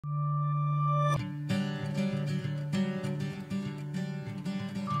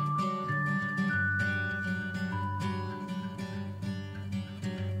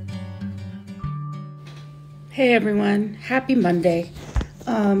Hey everyone, happy Monday.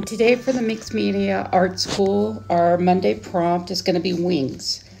 Today for the Mixed Media Art School, our Monday prompt is going to be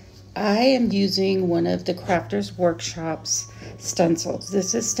wings. I am using one of the Crafters Workshop's stencils.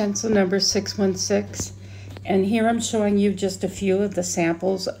 This is stencil number 616, and here I'm showing you just a few of the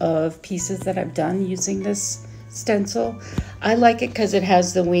samples of pieces that I've done using this stencil. I like it because it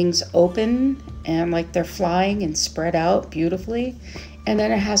has the wings open and like they're flying and spread out beautifully. And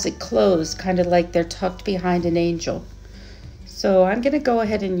then it has it closed, kind of like they're tucked behind an angel. So I'm going to go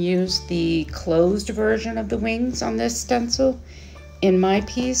ahead and use the closed version of the wings on this stencil in my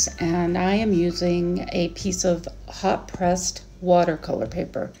piece. And I am using a piece of hot pressed watercolor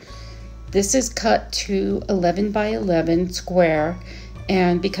paper. This is cut to 11 by 11 square.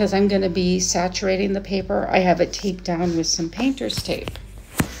 And because I'm going to be saturating the paper, I have it taped down with some painter's tape.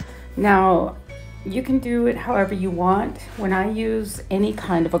 Now, you can do it however you want. When I use any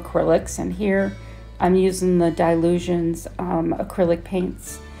kind of acrylics, and here I'm using the Dylusions acrylic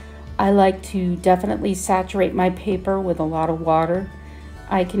paints, I like to definitely saturate my paper with a lot of water.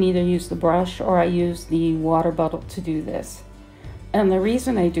 I can either use the brush or I use the water bottle to do this. And the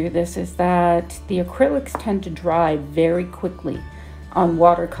reason I do this is that the acrylics tend to dry very quickly on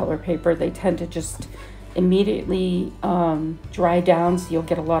watercolor paper. They tend to just immediately dry down, so you'll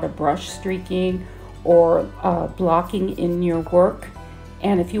get a lot of brush streaking or blocking in your work.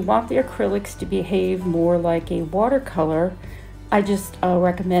 And if you want the acrylics to behave more like a watercolor, I just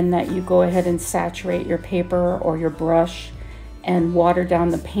recommend that you go ahead and saturate your paper or your brush and water down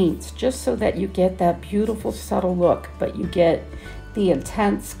the paints, just so that you get that beautiful subtle look, but you get the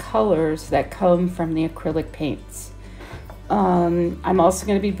intense colors that come from the acrylic paints. I'm also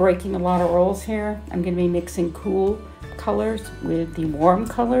going to be breaking a lot of rolls here. I'm going to be mixing cool colors with the warm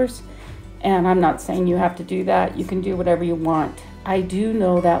colors. And I'm not saying you have to do that. You can do whatever you want. I do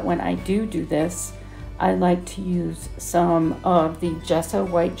know that when I do this, I like to use some of the gesso,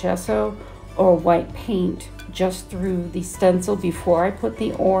 white gesso, or white paint just through the stencil before I put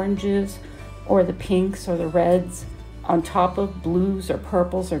the oranges or the pinks or the reds on top of blues or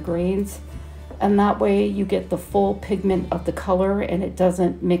purples or greens. And that way you get the full pigment of the color and it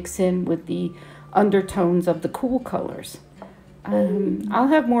doesn't mix in with the undertones of the cool colors. I'll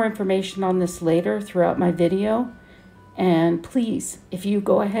have more information on this later throughout my video. And please, if you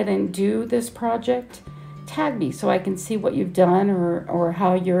go ahead and do this project, tag me so I can see what you've done or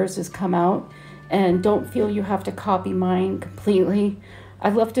how yours has come out. And don't feel you have to copy mine completely.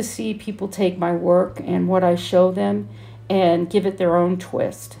 I'd love to see people take my work and what I show them and give it their own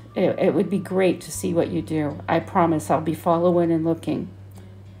twist. It would be great to see what you do. I promise I'll be following and looking.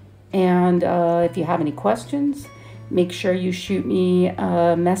 And if you have any questions, make sure you shoot me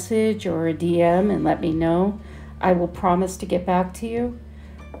a message or a DM and let me know. I will promise to get back to you.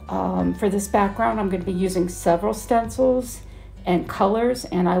 For this background, I'm going to be using several stencils and colors,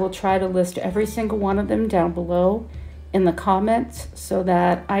 and I will try to list every single one of them down below in the comments so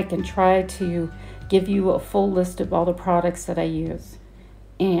that I can try to give you a full list of all the products that I use.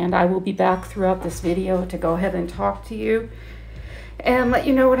 And I will be back throughout this video to go ahead and talk to you and let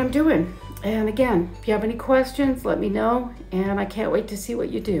you know what I'm doing. And again, if you have any questions, let me know. And I can't wait to see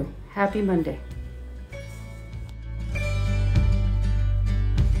what you do. Happy Monday.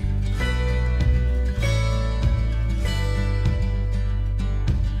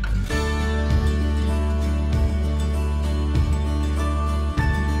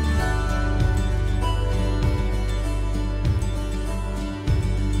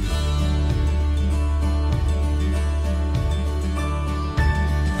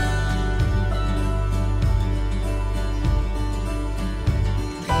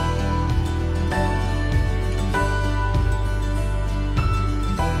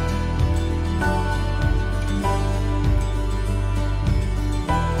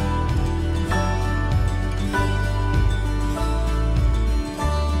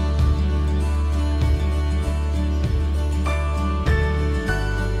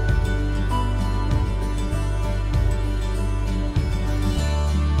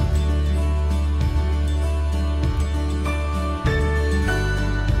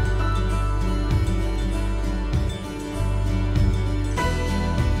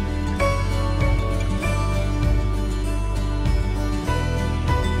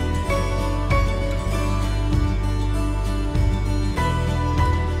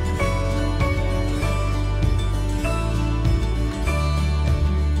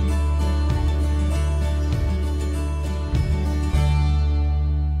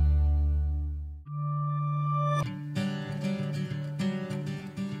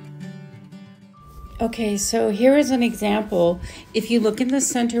 Okay, so here is an example. If you look in the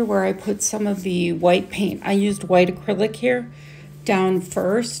center where I put some of the white paint, I used white acrylic here down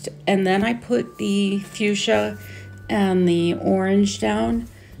first, and then I put the fuchsia and the orange down.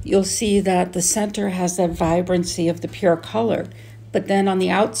 You'll see that the center has that vibrancy of the pure color, but then on the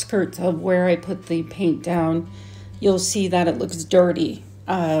outskirts of where I put the paint down, you'll see that it looks dirty.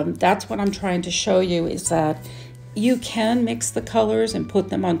 That's what I'm trying to show you, is that you can mix the colors and put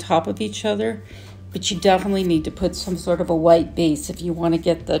them on top of each other, but you definitely need to put some sort of a white base if you want to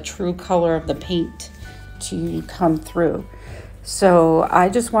get the true color of the paint to come through. So I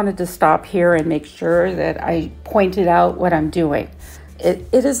just wanted to stop here and make sure that I pointed out what I'm doing.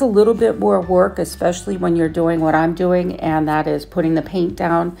 It is a little bit more work, especially when you're doing what I'm doing, and that is putting the paint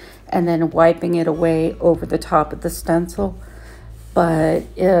down and then wiping it away over the top of the stencil.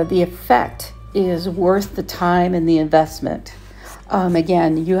 But the effect is worth the time and the investment.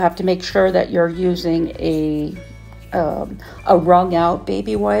 Again, you have to make sure that you're using a wrung out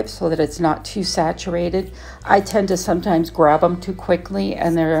baby wipe so that it's not too saturated. I tend to sometimes grab them too quickly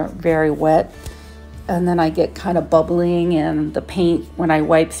and they're very wet, and then I get kind of bubbling and the paint when I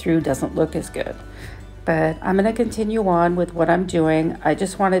wipe through doesn't look as good. But I'm going to continue on with what I'm doing. I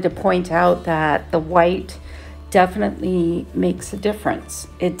just wanted to point out that the white definitely makes a difference.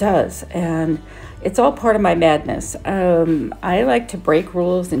 It does, and it's all part of my madness. I like to break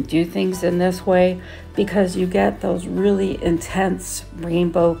rules and do things in this way because you get those really intense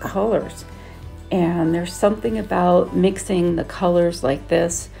rainbow colors. And there's something about mixing the colors like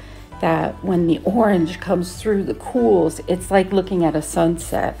this that when the orange comes through the cools, it's like looking at a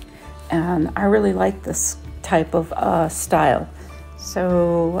sunset. And I really like this type of style.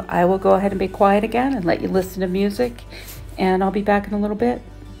 So I will go ahead and be quiet again and let you listen to music, and I'll be back in a little bit.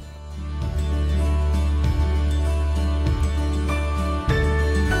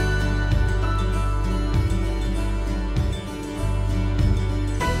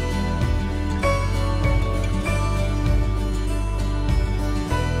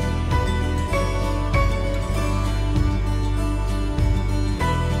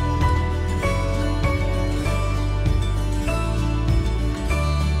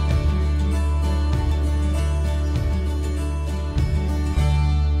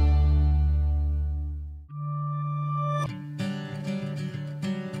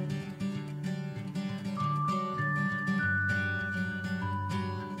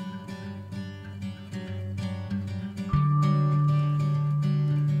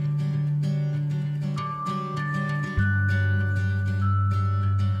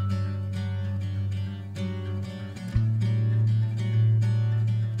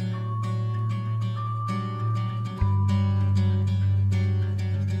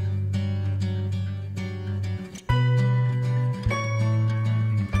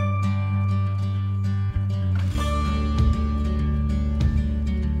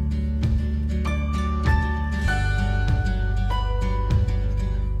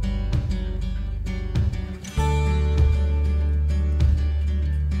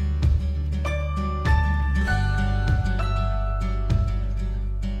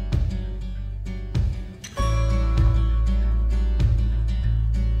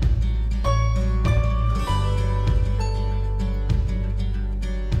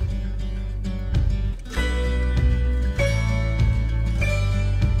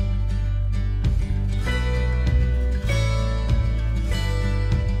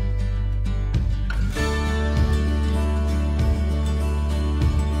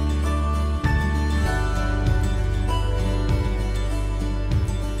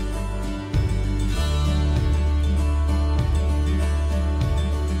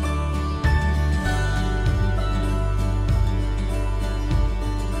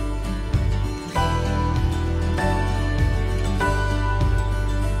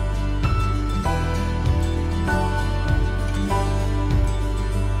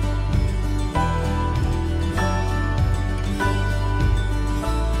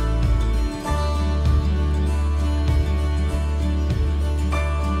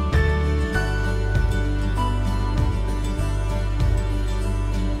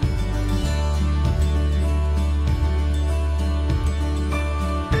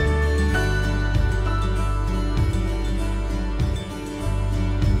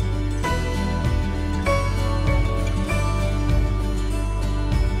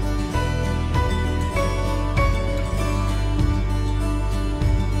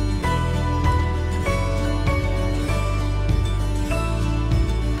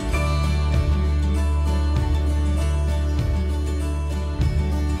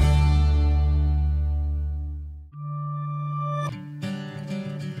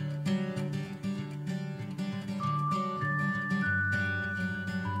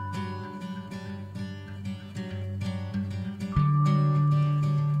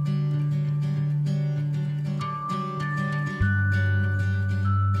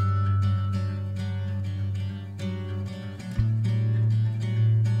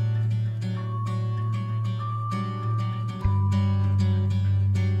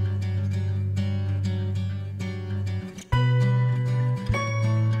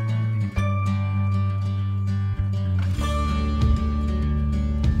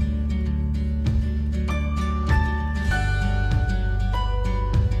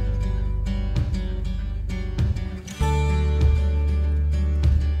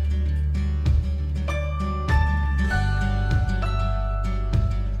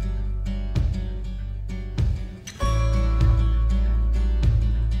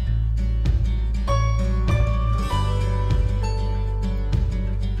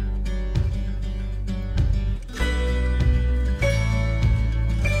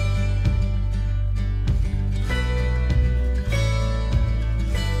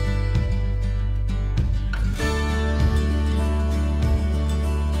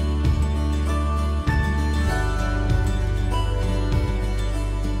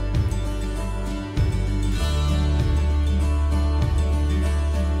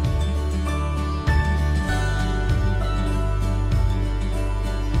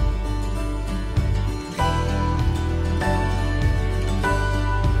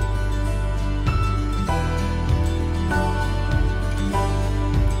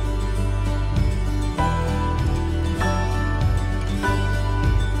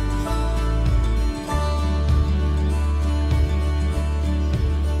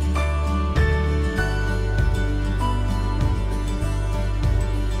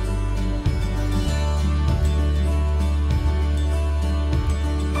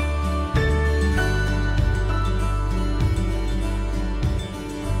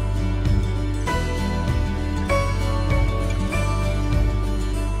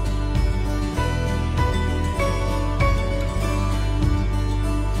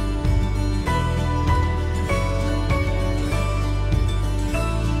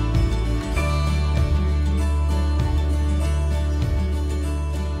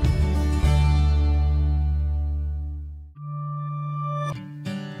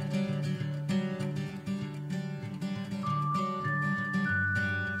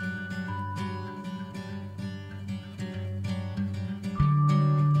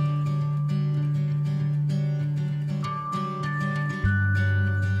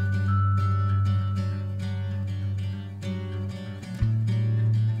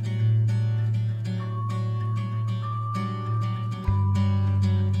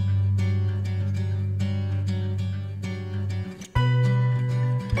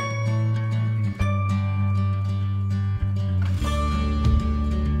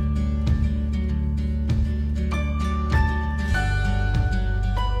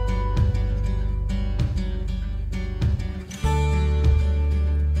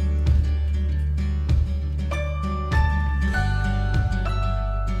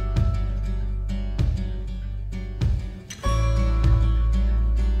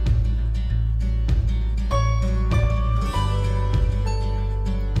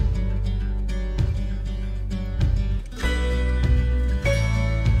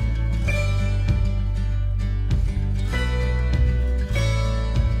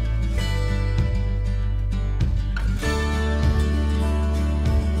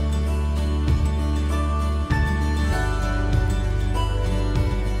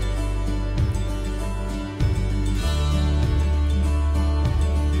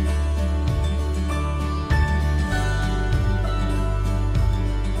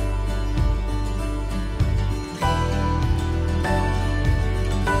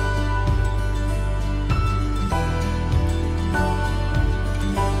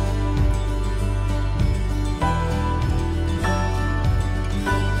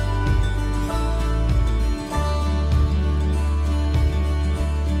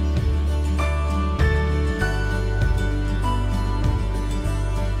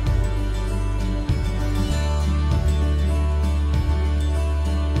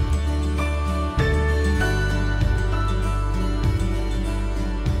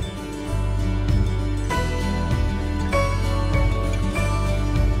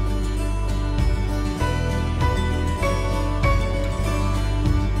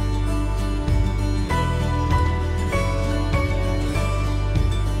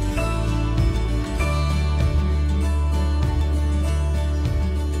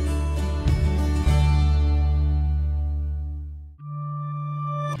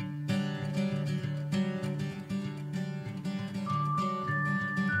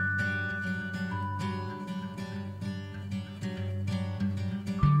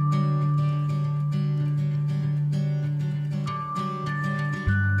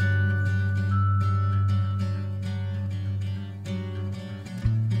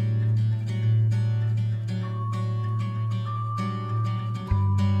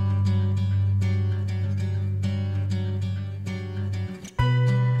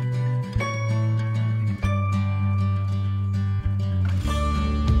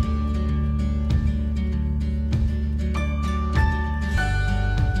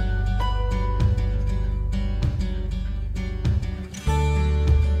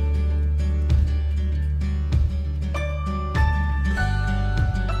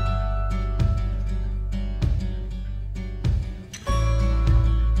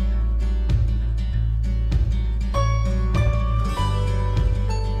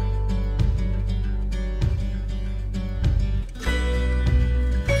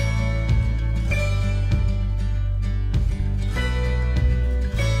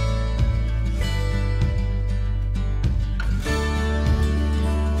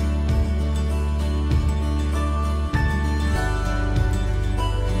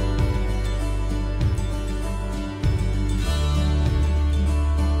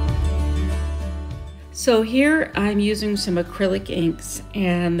 So here I'm using some acrylic inks,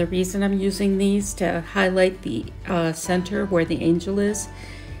 and the reason I'm using these to highlight the center where the angel is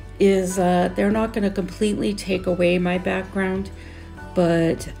they're not going to completely take away my background,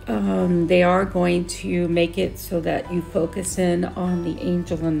 but they are going to make it so that you focus in on the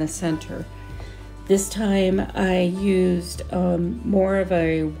angel in the center. This time I used more of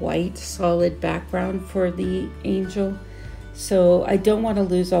a white solid background for the angel, so I don't want to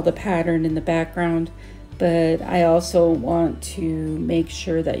lose all the pattern in the background, but I also want to make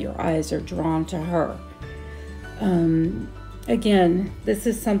sure that your eyes are drawn to her. Again, this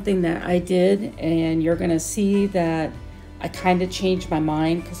is something that I did, and you're going to see that I kind of changed my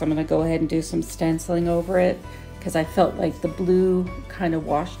mind because I'm going to go ahead and do some stenciling over it, because I felt like the blue kind of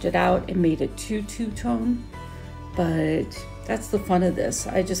washed it out and made it too two-tone. But that's the fun of this.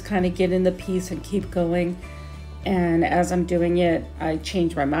 I just kind of get in the piece and keep going, and as I'm doing it, I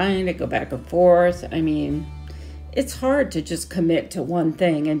change my mind, I go back and forth. I mean, it's hard to just commit to one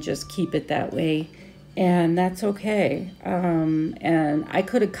thing and just keep it that way, and that's okay. And I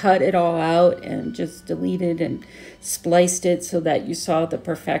could have cut it all out and just deleted and spliced it so that you saw the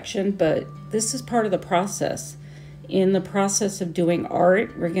perfection, but this is part of the process. In the process of doing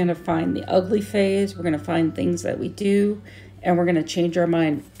art, we're going to find the ugly phase, we're going to find things that we do, and we're going to change our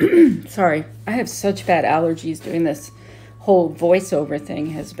mind. Sorry, I have such bad allergies. Doing this whole voiceover thing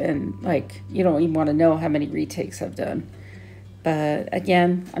has been like, you don't even want to know how many retakes I've done. But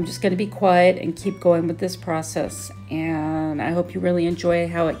again, I'm just going to be quiet and keep going with this process, and I hope you really enjoy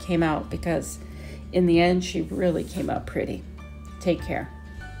how it came out, because in the end, she really came out pretty. Take care.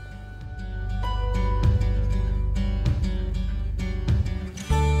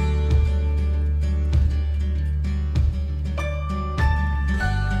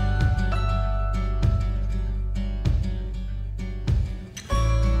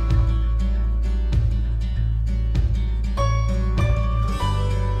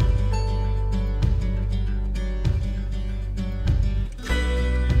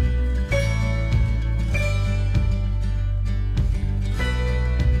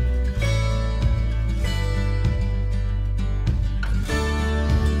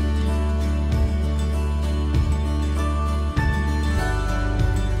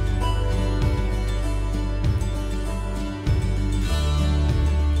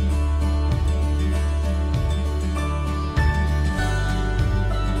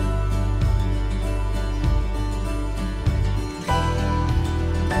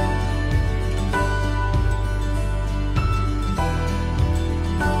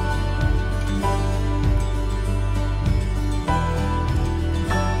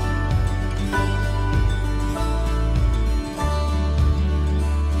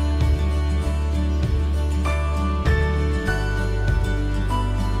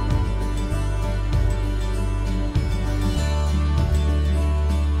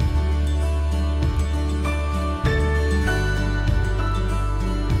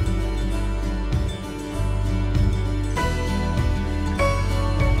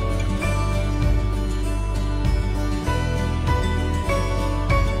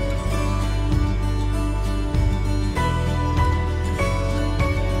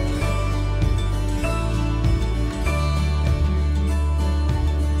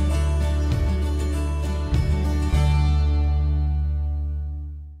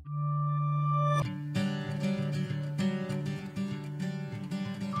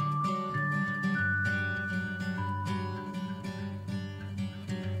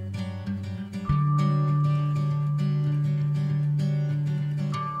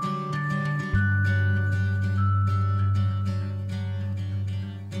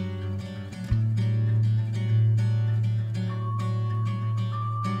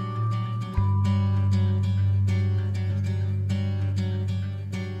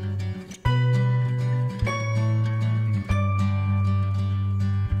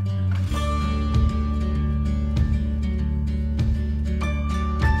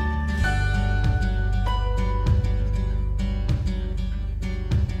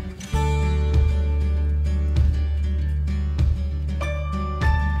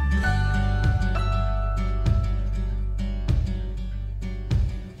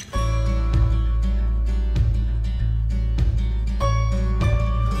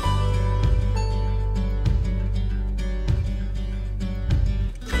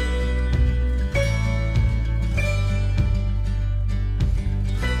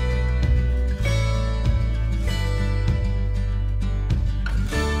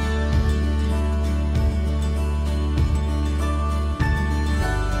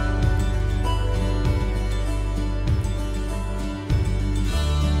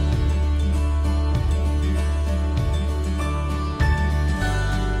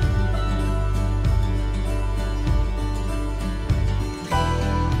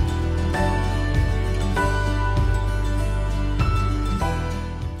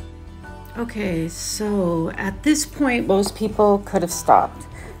 Okay, so at this point, most people could have stopped.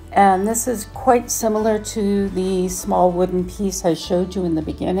 And this is quite similar to the small wooden piece I showed you in the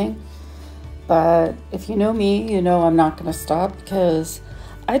beginning. But if you know me, you know I'm not going to stop because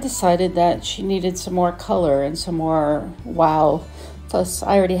I decided that she needed some more color and some more wow. Plus,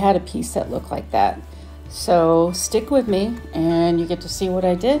 I already had a piece that looked like that. So stick with me and you get to see what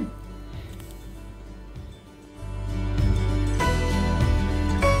I did.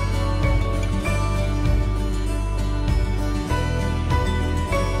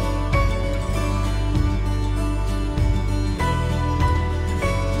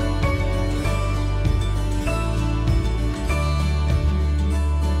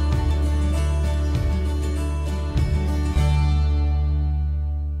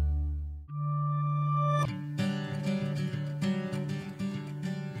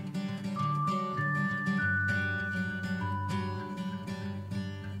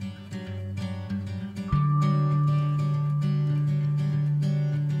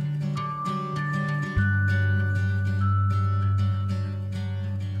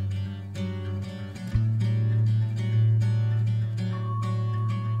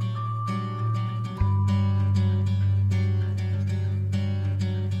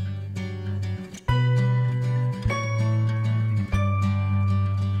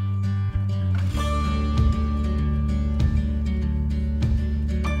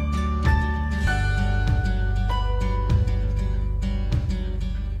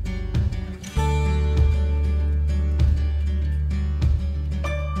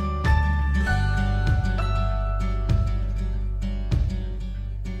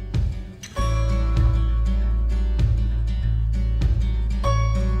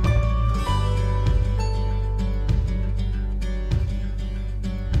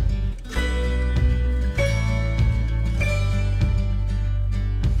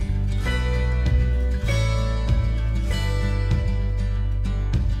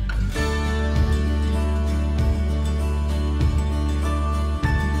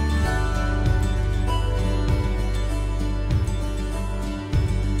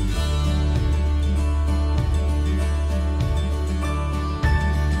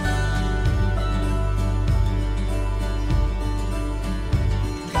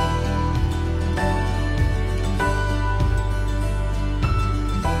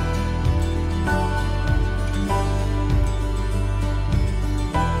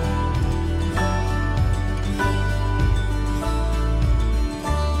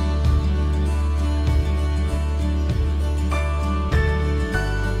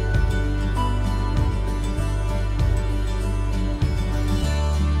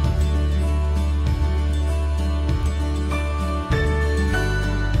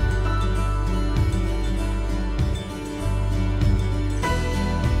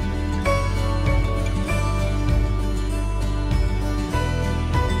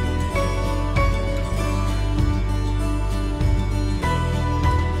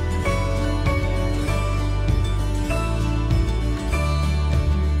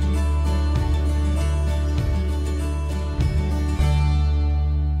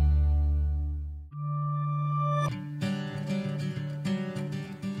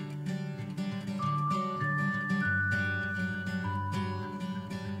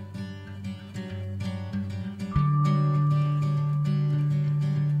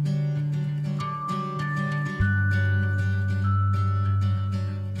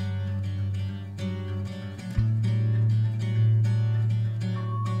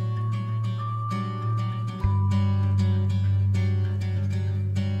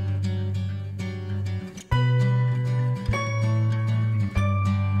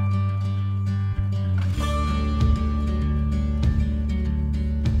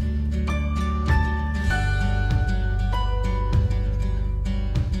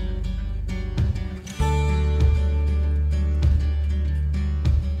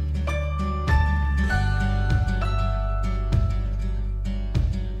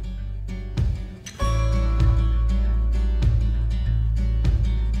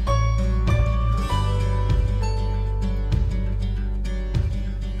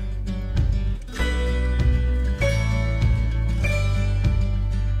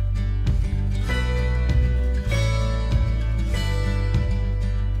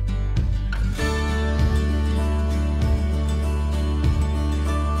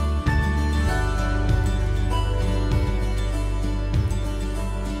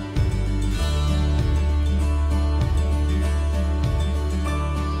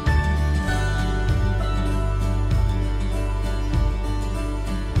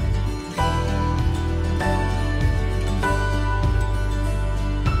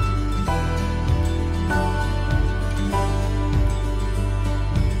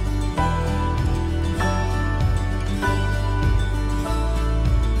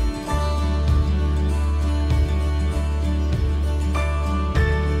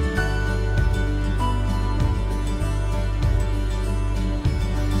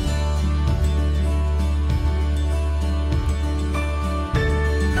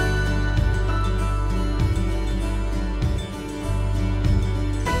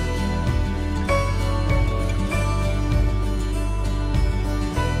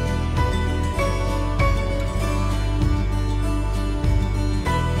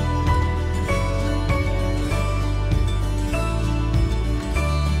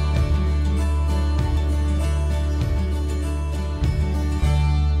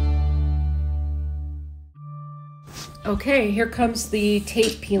 Okay, here comes the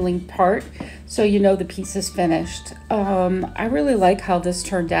tape peeling part, so you know the piece is finished. I really like how this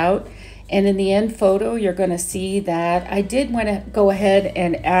turned out, and in the end photo you're going to see that I did want to go ahead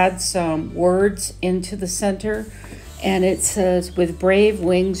and add some words into the center, and it says, "With brave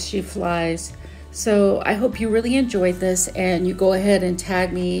wings she flies." So I hope you really enjoyed this, and you go ahead and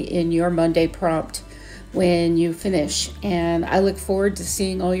tag me in your Monday prompt when you finish, and I look forward to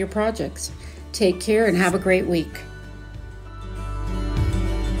seeing all your projects. Take care and have a great week.